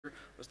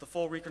was the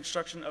full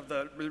reconstruction of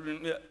the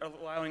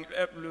allowing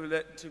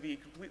it to be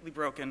completely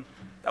broken.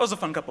 That was a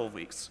fun couple of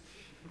weeks.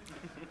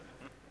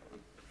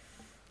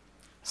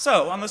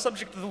 So, on the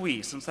subject of the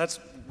Wii, since that's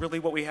really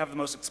what we have the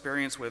most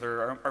experience with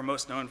or are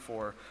most known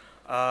for,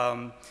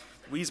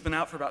 Wii's been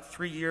out for about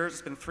 3 years.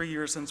 It's been 3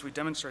 years since we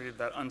demonstrated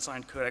that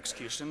unsigned code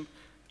execution.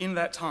 In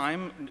that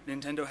time,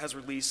 Nintendo has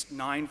released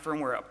 9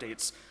 firmware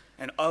updates,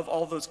 and of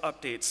all those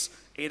updates,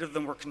 8 of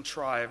them were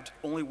contrived.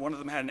 Only one of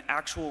them had an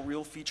actual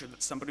real feature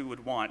that somebody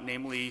would want,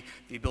 namely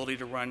the ability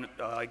to run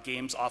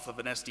games off of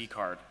an SD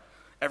card.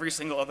 Every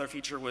single other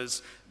feature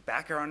was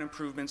background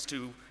improvements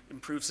to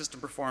improve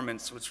system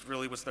performance, which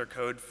really was their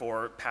code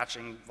for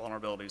patching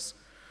vulnerabilities.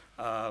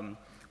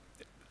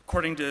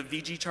 According to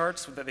VG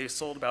charts, they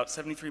sold about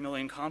 73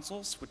 million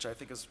consoles, which I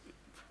think is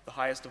the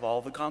highest of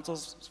all the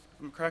consoles,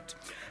 if I'm correct.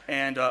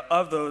 And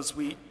of those,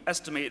 we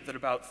estimate that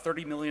about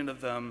 30 million of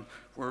them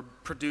were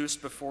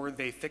produced before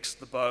they fixed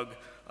the bug,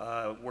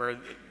 where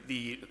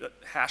the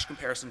hash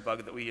comparison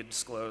bug that we had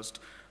disclosed.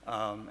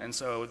 And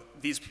so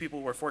these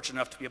people were fortunate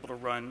enough to be able to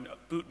run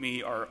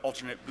BootMe, our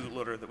alternate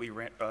bootloader that we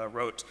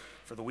wrote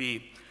for the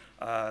Wii.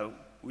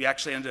 We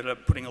actually ended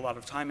up putting a lot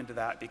of time into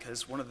that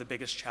because one of the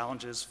biggest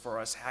challenges for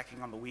us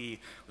hacking on the Wii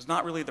was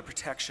not really the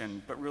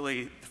protection, but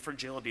really the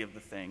fragility of the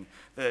thing.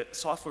 The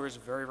software is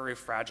very, very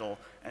fragile,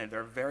 and there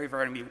are very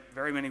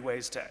many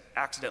ways to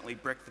accidentally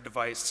brick the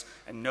device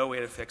and no way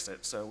to fix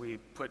it. So we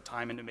put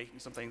time into making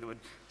something that would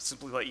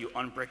simply let you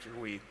unbrick your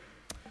Wii.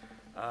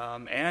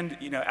 And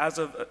as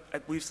of, I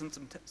believe since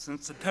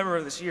September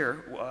of this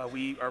year,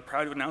 we are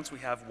proud to announce we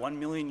have 1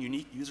 million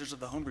unique users of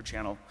the Homebrew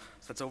channel.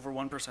 So that's over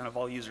 1% of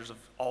all users of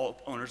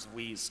all owners of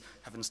Wiis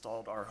have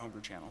installed our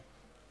Homebrew channel.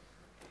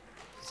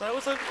 So that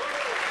was so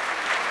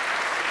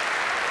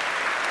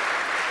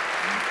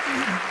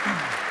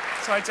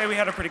I'd say we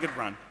had a pretty good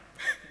run.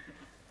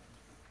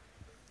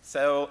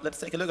 So let's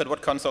take a look at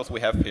what consoles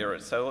we have here.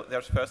 So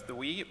there's first the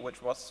Wii,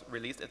 which was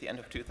released at the end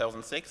of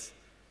 2006.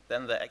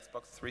 Then the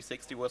Xbox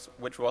 360,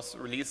 which was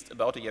released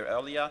about a year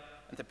earlier,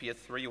 and the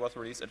PS3 was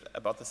released at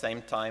about the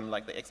same time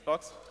like the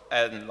Xbox,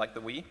 and like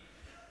the Wii.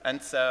 And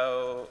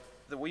so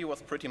the Wii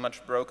was pretty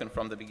much broken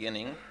from the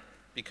beginning,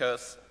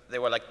 because they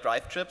were like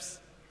drive chips,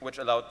 which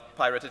allowed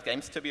pirated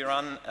games to be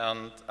run,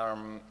 and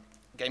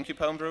GameCube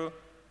Homebrew.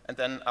 And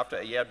then after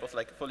a year, it was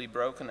like fully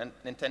broken, and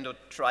Nintendo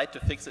tried to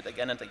fix it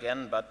again and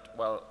again, but,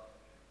 well,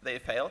 they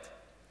failed.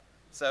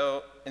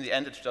 So in the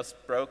end, it's just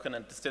broken,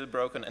 and it's still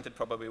broken, and it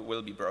probably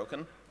will be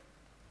broken.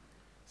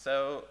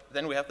 So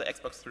then we have the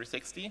Xbox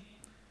 360.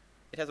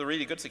 It has a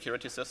really good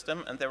security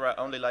system, and there were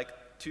only like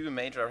 2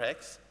 major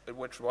hacks,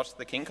 which was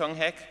the King Kong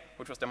hack,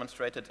 which was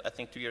demonstrated, I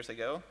think, 2 years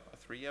ago, or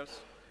 3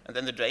 years, and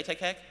then the JTAG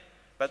hack.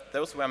 But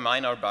those were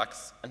minor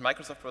bugs, and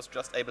Microsoft was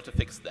just able to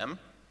fix them.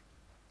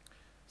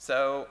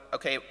 So,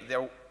 okay,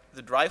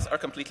 the drives are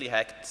completely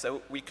hacked,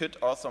 so we could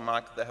also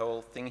mark the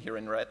whole thing here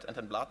in red and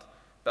in blood,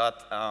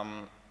 but,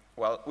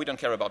 well, we don't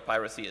care about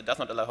piracy. It does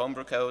not allow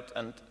homebrew code,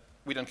 and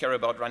we don't care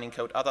about running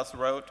code others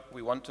wrote.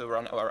 We want to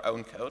run our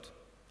own code.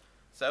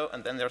 So,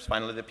 and then there's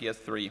finally the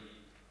PS3.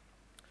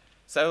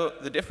 So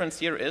the difference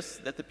here is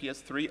that the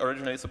PS3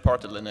 originally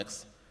supported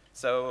Linux.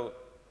 So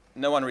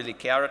no one really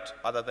cared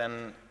other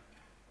than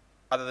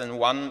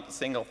one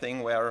single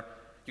thing where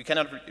you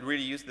cannot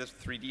really use the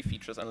 3D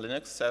features on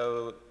Linux.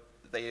 So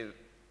they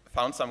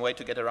found some way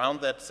to get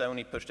around that.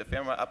 Sony pushed a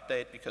firmware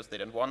update because they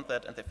didn't want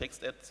that, and they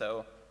fixed it.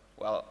 So,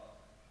 well,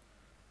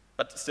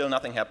 but still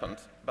nothing happened.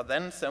 But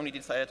then Sony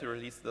decided to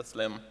release the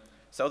Slim.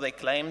 So they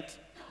claimed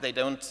they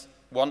don't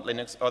want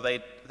Linux, or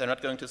they're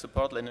not going to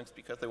support Linux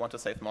because they want to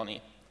save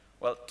money.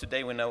 Well,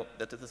 today we know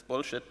that this is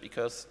bullshit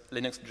because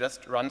Linux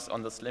just runs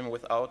on the Slim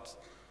without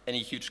any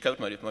huge code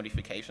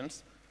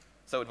modifications.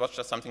 So it was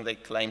just something they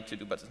claimed to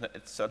do, but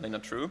it's certainly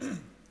not true.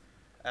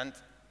 And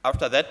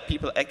after that,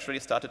 people actually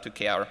started to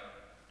care.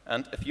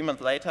 And a few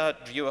months later,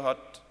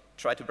 GeoHot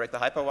tried to break the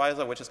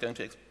hypervisor, which is going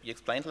to be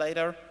explained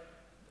later.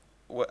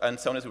 And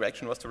Sony's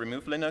reaction was to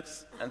remove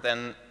Linux, and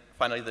then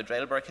finally the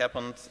jailbreak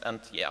happened, and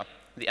yeah,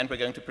 in the end we're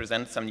going to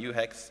present some new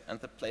hacks, and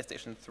the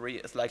PlayStation 3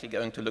 is likely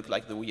going to look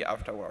like the Wii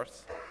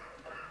afterwards.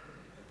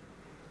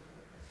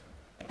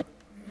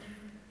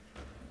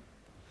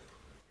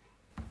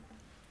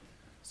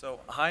 So,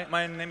 hi,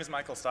 my name is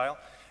Michael Style,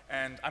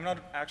 and I'm not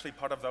actually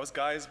part of those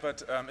guys,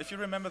 but if you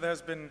remember,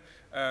 there's been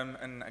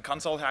a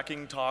console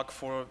hacking talk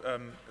for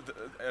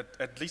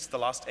at least the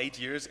last 8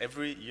 years,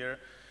 every year.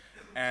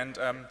 And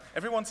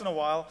every once in a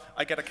while,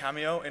 I get a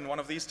cameo in one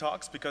of these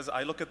talks because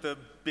I look at the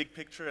big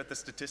picture, at the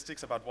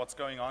statistics about what's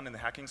going on in the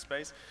hacking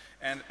space.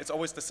 And it's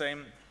always the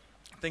same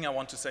thing I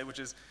want to say, which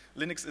is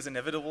Linux is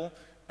inevitable.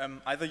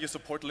 Either you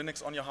support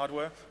Linux on your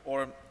hardware,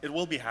 or it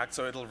will be hacked,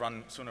 so it'll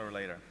run sooner or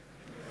later.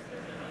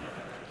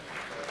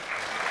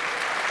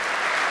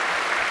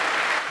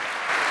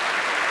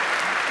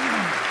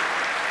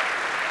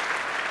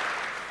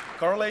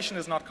 Correlation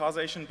is not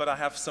causation, but I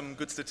have some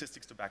good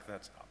statistics to back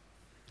that up.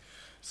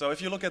 So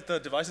if you look at the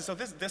devices, so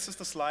this is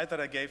the slide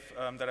that I gave,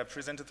 that I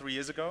presented 3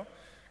 years ago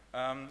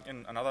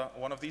in another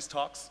one of these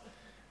talks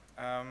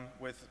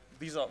with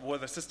were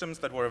the systems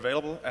that were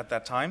available at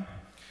that time,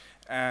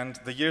 and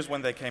the years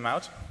when they came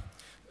out.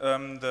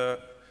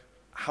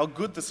 How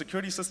good the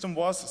security system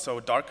was, so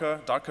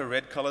darker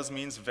red colors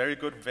means very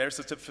good, very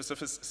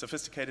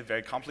sophisticated,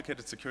 very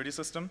complicated security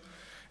system.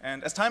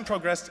 And as time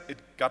progressed, it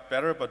got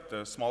better, but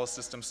the smallest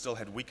systems still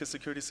had weaker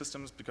security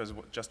systems because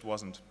it just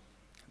wasn't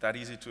that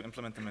easy to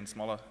implement them in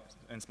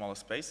smaller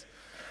space.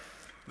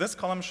 This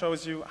column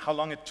shows you how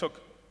long it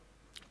took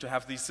to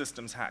have these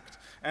systems hacked.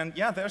 And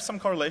yeah, there's some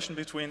correlation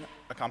between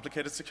a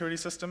complicated security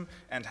system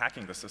and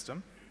hacking the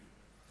system.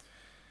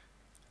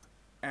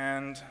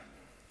 And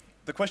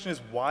the question is,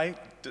 why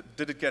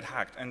did it get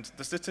hacked? And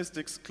the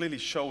statistics clearly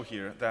show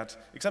here that,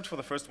 except for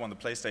the first one, the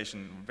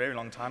PlayStation, a very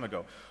long time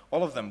ago,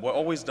 all of them were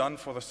always done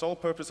for the sole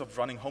purpose of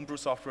running homebrew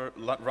software,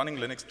 running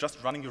Linux,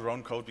 just running your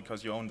own code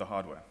because you own the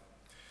hardware.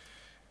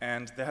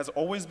 And there has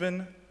always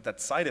been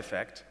that side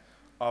effect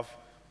of,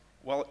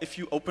 well, if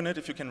you open it,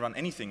 if you can run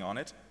anything on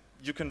it,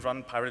 you can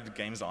run pirated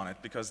games on it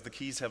because the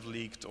keys have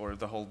leaked or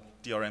the whole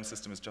DRM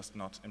system is just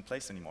not in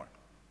place anymore.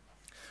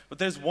 But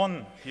there's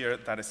one here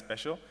that is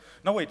special.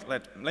 No, wait,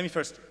 let me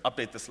first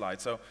update the slide.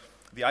 So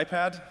the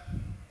iPad,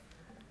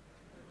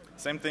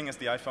 same thing as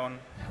the iPhone.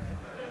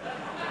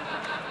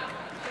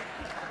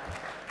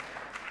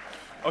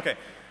 Okay,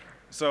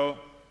 so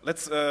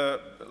let's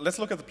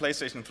look at the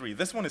PlayStation 3.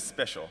 This one is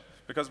special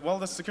because, well,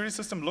 the security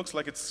system looks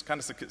like it's kind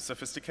of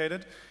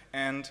sophisticated,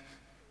 and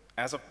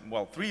as of,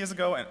 well, 3 years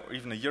ago, or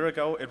even a year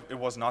ago, it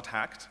was not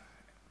hacked.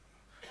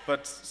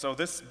 But so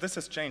this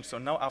has changed. So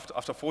now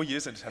after 4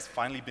 years, it has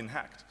finally been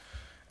hacked.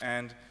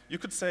 And you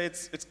could say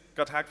it's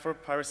got hacked for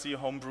piracy,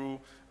 homebrew.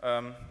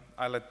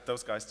 I let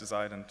those guys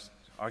decide and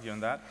argue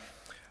on that.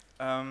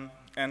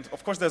 And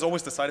of course, there's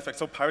always the side effect.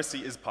 So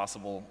piracy is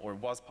possible, or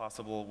was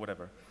possible,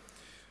 whatever.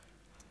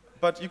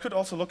 But you could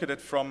also look at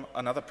it from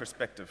another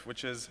perspective,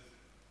 which is,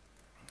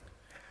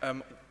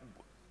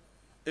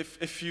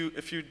 if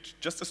you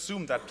just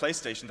assume that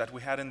PlayStation that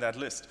we had in that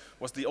list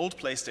was the old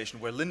PlayStation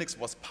where Linux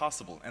was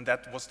possible, and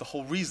that was the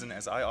whole reason,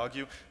 as I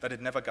argue, that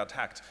it never got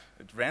hacked.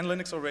 It ran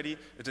Linux already,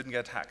 it didn't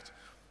get hacked.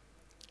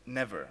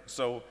 Never.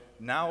 So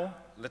now,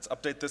 let's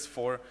update this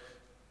for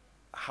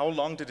how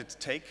long did it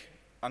take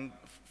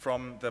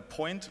from the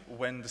point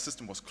when the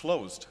system was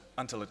closed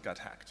until it got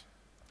hacked.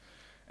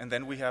 And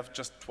then we have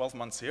just 12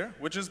 months here,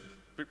 which is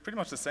pretty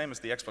much the same as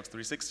the Xbox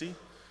 360,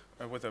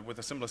 with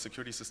a similar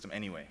security system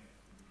anyway.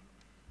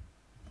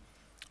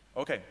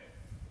 Okay,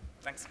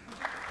 thanks.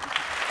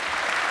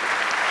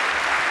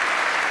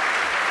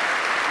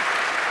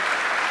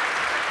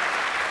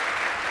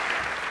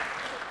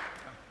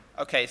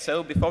 Okay,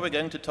 so before we're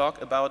going to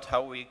talk about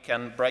how we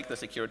can break the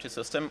security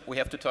system, we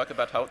have to talk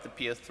about how the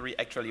PS3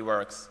 actually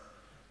works.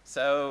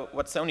 So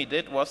what Sony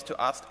did was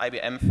to ask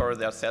IBM for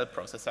their cell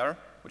processor,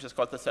 which is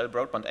called the Cell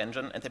Broadband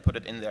Engine, and they put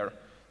it in there.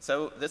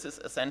 So this is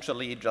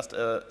essentially just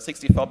a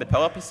 64-bit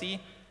PowerPC,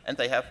 and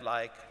they have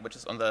like, which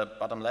is on the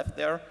bottom left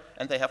there,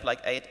 and they have like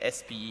 8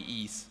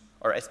 SPEs,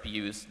 or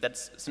SPUs.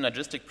 That's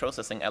synergistic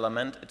processing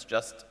element. It's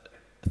just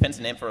a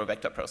fancy name for a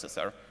vector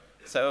processor.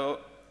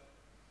 So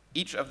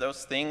each of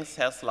those things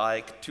has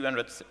like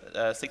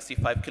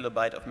 265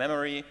 kilobyte of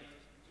memory,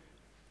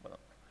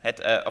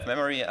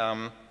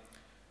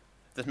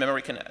 this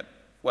memory can,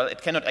 well,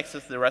 it cannot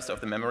access the rest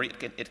of the memory.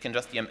 It can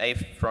just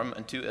DMA from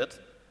and to it.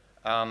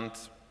 And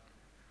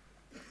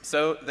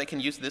so they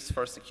can use this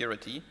for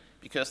security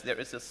because there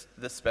is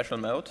this special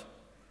mode.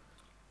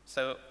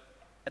 So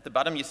at the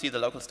bottom, you see the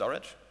local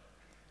storage.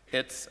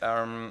 It's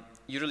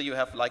usually you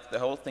have like the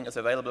whole thing is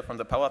available from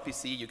the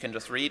PowerPC. You can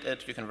just read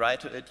it. You can write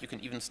to it. You can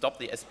even stop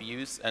the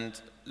SPUs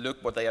and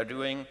look what they are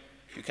doing.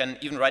 You can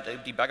even write a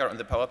debugger on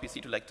the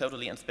PowerPC to like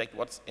totally inspect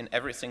what's in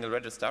every single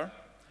register.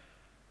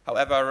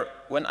 However,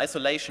 when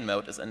isolation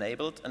mode is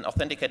enabled, an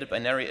authenticated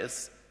binary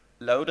is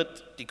loaded,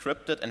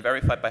 decrypted, and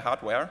verified by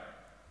hardware,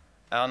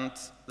 and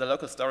the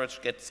local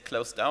storage gets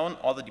closed down.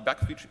 All the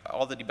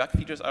debug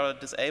features are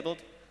disabled.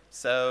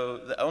 So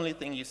the only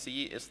thing you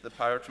see is the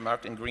pirate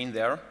marked in green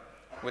there,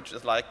 which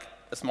is like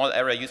a small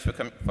area used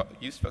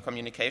for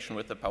communication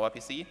with the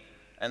PowerPC,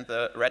 and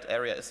the red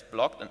area is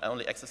blocked and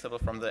only accessible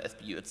from the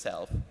SPU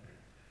itself.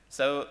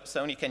 So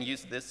Sony can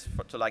use this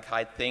to like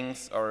hide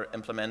things or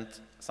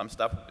implement some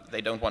stuff they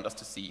don't want us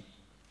to see.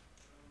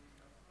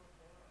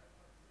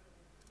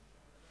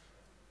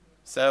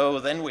 So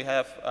then we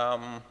have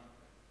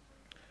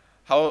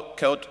how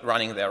code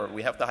running there.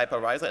 We have the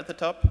hypervisor at the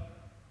top,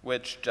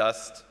 which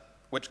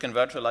can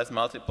virtualize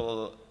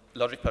multiple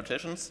logic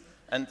partitions,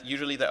 and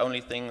usually the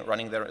only thing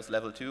running there is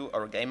level 2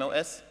 or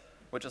GameOS,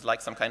 which is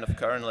like some kind of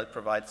kernel that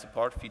provides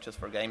support features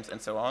for games and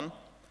so on.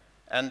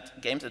 And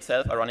games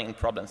itself are running in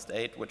problem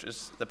state, which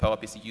is the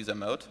PowerPC user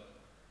mode.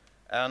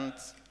 And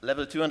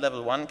level 2 and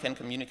level 1 can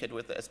communicate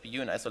with the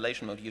SPU in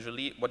isolation mode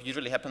usually. What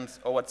usually happens,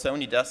 or what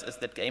Sony does, is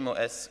that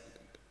GameOS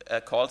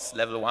calls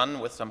level 1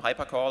 with some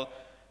hypercall,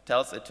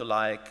 tells it to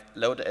like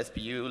load the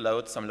SPU,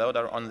 load some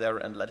loader on there,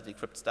 and let it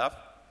decrypt stuff.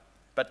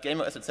 But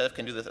GameOS itself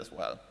can do this as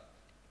well.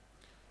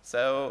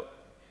 So,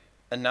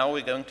 and now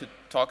we're going to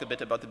talk a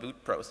bit about the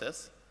boot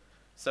process.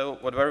 So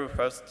what very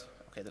first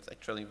Okay, that's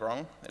actually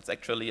wrong. It's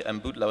actually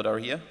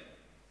bootloader here.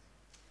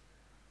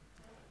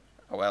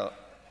 Oh, well,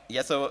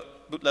 yeah, so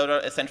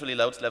bootloader essentially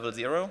loads level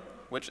 0,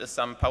 which is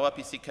some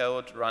PowerPC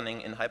code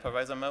running in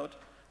hypervisor mode.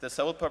 The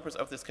sole purpose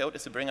of this code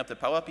is to bring up the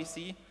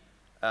PowerPC,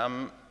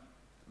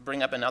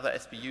 bring up another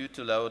SBU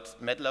to load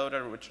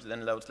medloader, which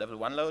then loads level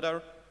 1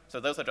 loader. So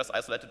those are just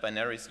isolated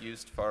binaries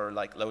used for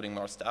like loading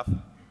more stuff.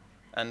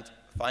 And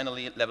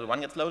finally, level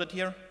 1 gets loaded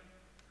here.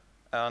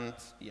 And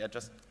yeah,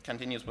 just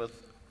continues with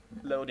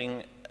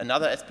loading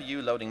another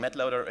SBU, loading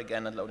medloader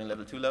again, and loading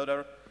level 2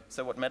 loader.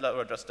 So what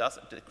medloader just does,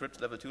 it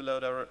decrypts level 2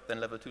 loader, then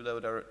level 2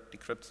 loader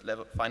decrypts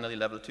finally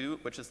level 2,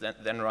 which is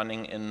then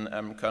running in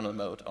kernel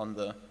mode on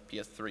the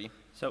PS3.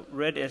 So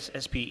red is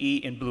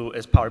SPE and blue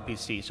is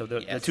PowerPC. So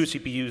the Yes. two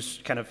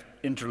CPUs kind of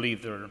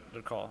interleave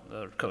their code.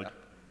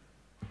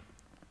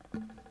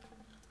 Yeah.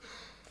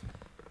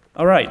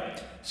 All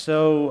right,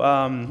 so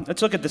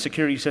let's look at the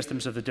security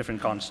systems of the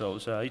different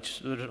consoles.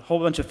 There's a whole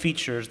bunch of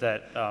features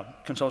that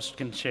consoles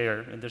can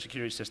share in their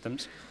security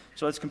systems.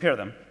 So let's compare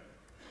them.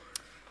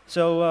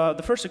 So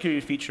the first security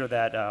feature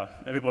that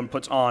everyone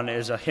puts on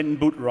is a hidden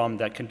boot ROM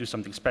that can do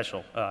something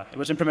special. It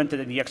was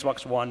implemented in the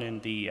Xbox One in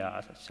the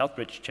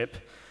Southbridge chip,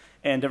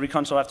 and every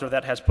console after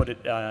that has put it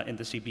in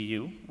the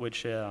CPU,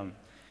 which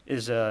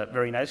is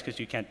very nice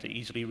because you can't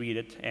easily read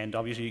it, and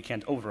obviously you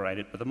can't override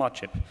it with a mod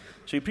chip.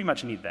 So you pretty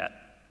much need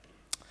that.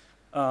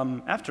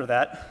 After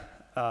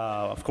that,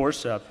 of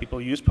course, people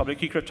use public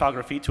key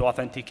cryptography to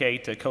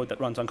authenticate code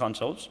that runs on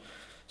consoles.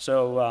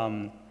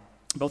 So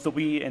both the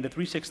Wii and the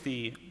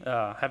 360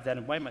 have that.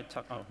 And why am I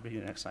talking? Oh, read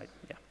the next slide.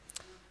 Yeah.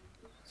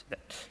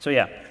 So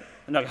yeah.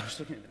 No, I was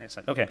looking at the next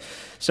slide. Okay.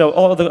 So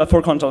all of the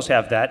 4 consoles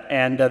have that.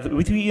 And the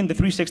Wii and the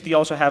 360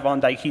 also have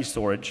on-die key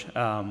storage,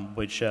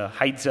 which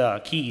hides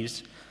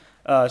keys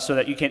so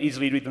that you can't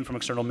easily read them from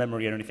external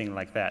memory or anything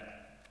like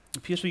that. The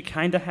PS3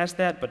 kind of has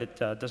that, but it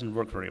doesn't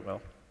work very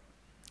well.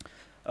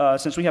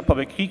 Since we have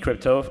public key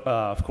crypto,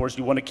 of course,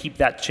 you want to keep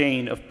that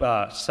chain of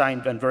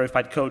signed and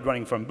verified code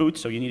running from boot,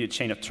 so you need a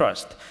chain of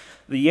trust.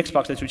 The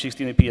Xbox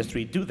 360 and the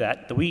PS3 do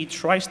that. The Wii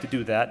tries to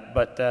do that,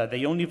 but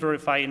they only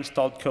verify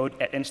installed code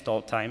at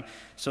install time,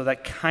 so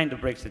that kind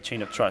of breaks the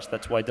chain of trust.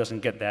 That's why it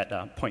doesn't get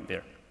that point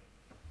there.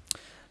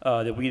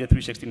 The Wii, the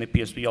 360, and the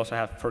PS3 also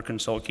have per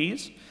console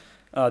keys.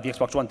 The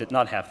Xbox One did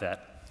not have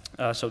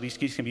that. So these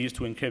keys can be used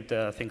to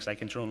encrypt things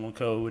like internal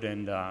code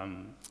and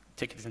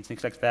tickets and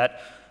things like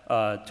that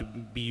to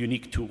be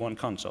unique to one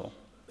console.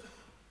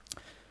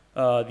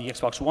 The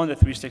Xbox One, the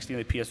 360,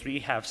 and the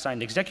PS3 have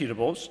signed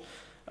executables.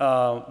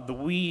 The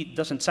Wii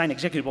doesn't sign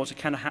executables, it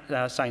kind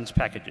of signs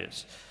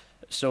packages.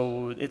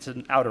 So it's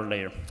an outer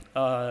layer.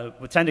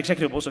 With signed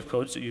executables of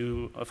codes,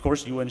 of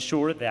course, you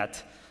ensure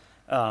that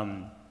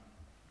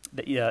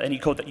any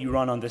code that you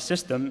run on the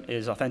system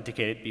is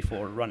authenticated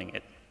before running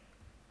it.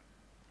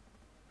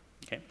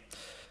 Okay.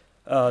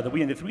 The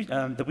Wii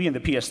and the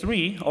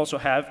PS3 also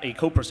have a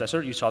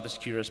coprocessor. You saw the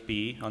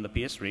SecureSP on the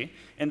PS3.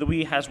 And the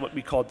Wii has what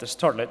we call the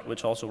Starlet,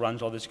 which also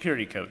runs all the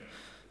security code.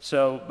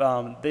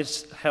 So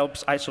this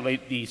helps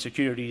isolate the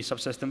security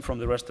subsystem from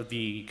the rest of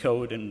the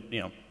code and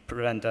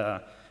prevent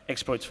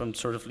exploits from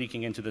sort of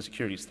leaking into the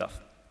security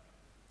stuff.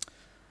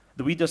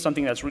 The Wii does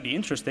something that's really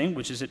interesting,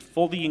 which is it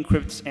fully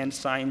encrypts and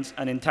signs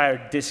an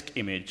entire disk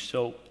image.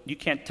 So you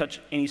can't touch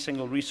any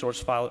single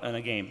resource file in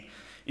a game.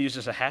 It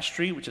uses a hash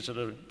tree, which is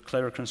a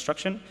clever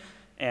construction,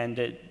 and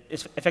it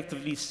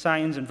effectively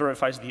signs and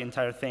verifies the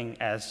entire thing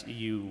as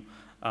you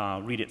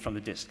read it from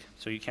the disk.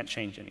 So you can't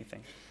change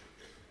anything.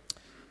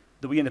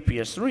 The Wii and the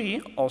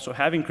PS3 also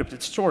have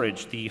encrypted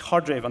storage. The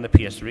hard drive on the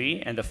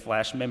PS3 and the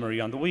flash memory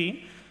on the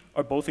Wii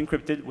are both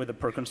encrypted with a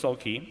per console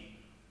key.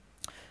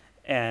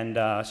 And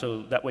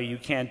so that way you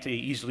can't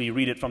easily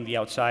read it from the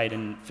outside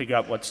and figure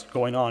out what's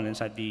going on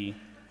inside the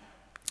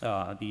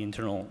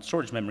internal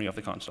storage memory of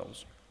the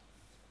consoles.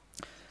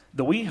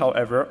 The Wii,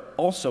 however,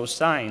 also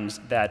signs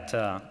that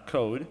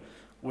code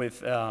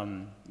with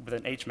an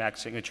HMAC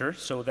signature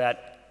so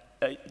that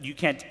you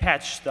can't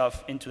patch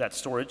stuff into that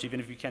storage, even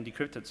if you can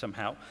decrypt it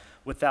somehow,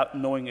 without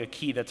knowing a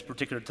key that's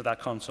particular to that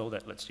console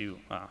that lets you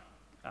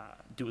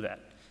do that.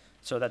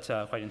 So that's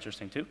quite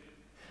interesting, too.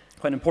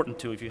 Quite important,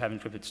 too, if you have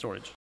encrypted storage.